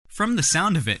From the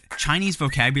sound of it, Chinese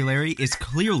vocabulary is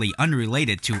clearly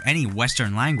unrelated to any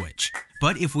Western language.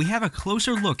 But if we have a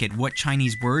closer look at what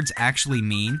Chinese words actually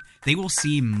mean, they will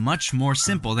seem much more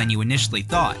simple than you initially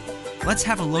thought. Let's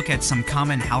have a look at some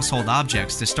common household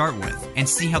objects to start with, and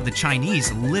see how the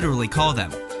Chinese literally call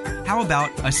them. How about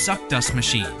a suck dust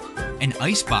machine, an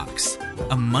icebox,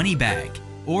 a money bag,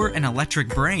 or an electric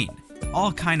brain?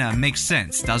 All kinda makes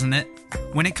sense, doesn't it?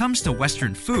 When it comes to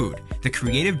Western food, the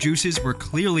creative juices were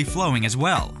clearly flowing as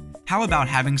well. How about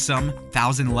having some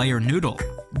thousand-layer noodle,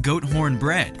 goat horn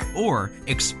bread, or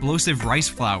explosive rice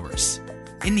flours?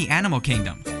 In the animal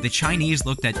kingdom, the Chinese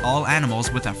looked at all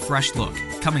animals with a fresh look,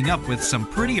 coming up with some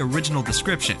pretty original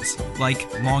descriptions, like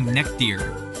long-necked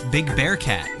deer, big bear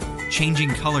cat, changing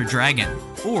color dragon,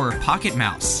 or pocket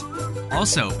mouse.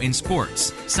 Also, in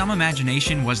sports, some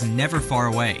imagination was never far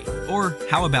away. Or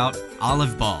how about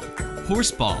olive ball,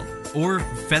 horse ball, or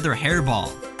feather hair ball?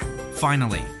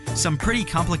 Finally, some pretty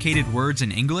complicated words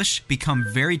in English become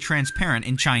very transparent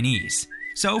in Chinese.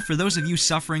 So for those of you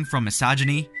suffering from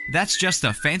misogyny, that's just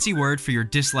a fancy word for your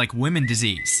dislike women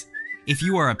disease. If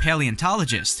you are a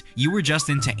paleontologist, you were just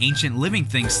into ancient living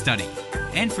things study.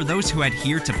 And for those who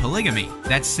adhere to polygamy,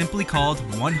 that's simply called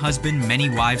one husband, many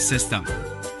wives system.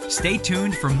 Stay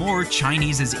tuned for more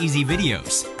Chinese is Easy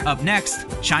videos. Up next,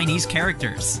 Chinese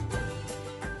characters.